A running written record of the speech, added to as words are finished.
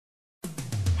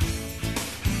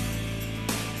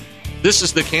This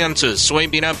is the Kansas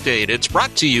Soybean Update. It's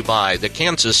brought to you by the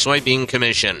Kansas Soybean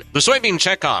Commission. The Soybean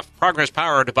Checkoff, progress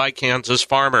powered by Kansas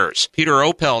farmers. Peter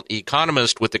Oppelt,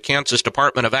 economist with the Kansas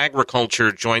Department of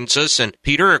Agriculture, joins us. And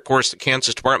Peter, of course, the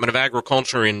Kansas Department of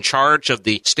Agriculture in charge of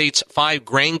the state's 5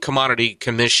 grain commodity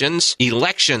commissions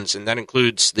elections, and that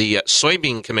includes the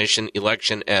Soybean Commission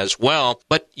election as well.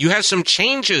 But you have some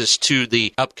changes to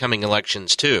the upcoming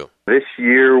elections, too. This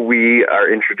year, we are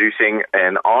introducing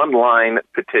an online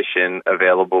petition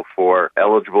available for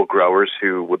eligible growers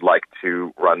who would like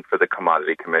to run for the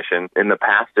Commodity Commission. In the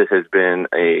past, this has been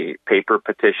a paper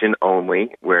petition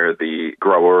only, where the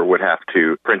grower would have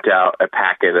to print out a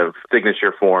packet of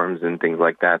signature forms and things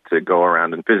like that to go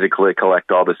around and physically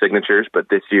collect all the signatures. But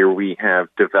this year, we have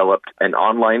developed an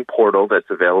online portal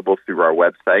that's available through our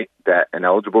website that an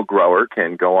eligible grower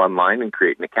can go online and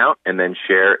create an account and then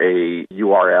share a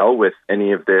URL with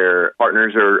any of their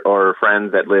partners or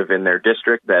friends that live in their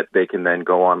district that they can then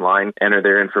go online, enter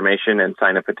their information, and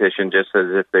sign a petition just as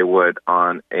if they would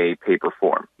on a paper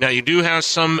form. Now, you do have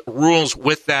some rules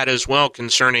with that as well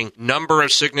concerning number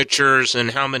of signatures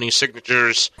and how many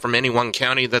signatures from any one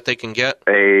county that they can get.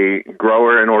 A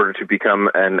grower, in order to become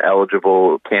an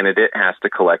eligible candidate, has to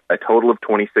collect a total of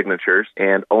 20 signatures,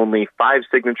 and only 5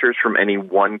 signatures from any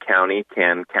one county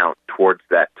can count towards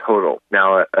that total.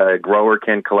 Now, a grower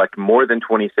can collect more than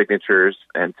 20 signatures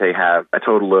and say have a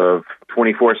total of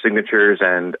 24 signatures,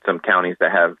 and some counties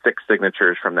that have 6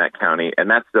 signatures from that county, and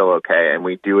that's still okay. And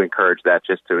we do encourage that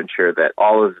just to ensure that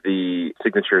all of the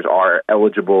signatures are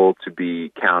eligible to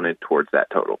be counted towards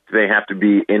that total. They have to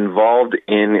be involved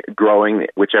in growing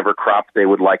whichever crop they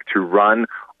would like to run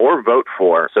or vote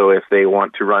for. So if they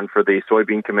want to run for the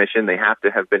Soybean Commission, they have to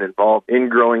have been involved in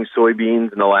growing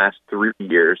soybeans in the last 3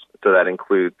 years. So that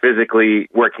includes physically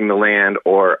working the land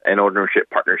or an ownership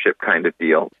partnership kind of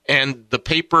deal. And the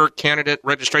paper candidate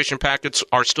registration packets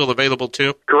are still available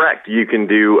too? Correct. You can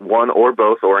do one or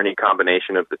both or any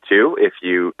combination of the two if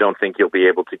you don't think you'll be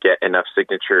able to get enough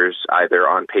signatures either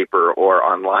on paper or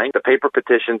online. The paper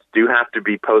petitions do have to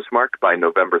be postmarked by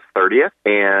November 30th,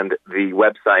 and the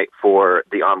website for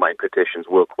the online petitions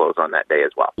will close on that day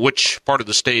as well. Which part of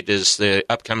the state is the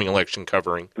upcoming election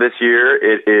covering? This year,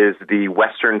 it is the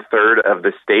western third of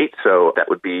the state, so that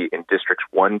would be in districts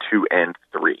 1, 2, and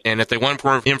 3. And if they want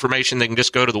more information, they can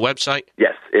just go to the website?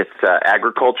 Yes, it's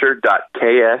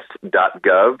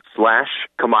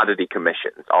agriculture.ks.gov/commodity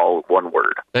commissions, all one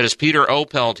word. That is Peter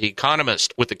Oppelt,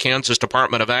 economist with the Kansas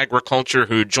Department of Agriculture,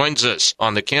 who joins us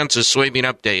on the Kansas Soybean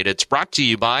Update. It's brought to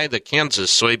you by the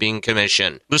Kansas Soybean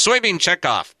Commission. The Soybean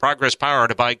Checkoff, progress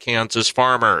powered by Kansas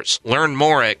farmers. Learn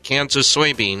more at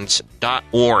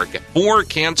kansassoybeans.org. For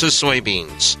Kansas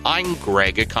Soybeans, I'm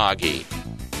Greg Akagi.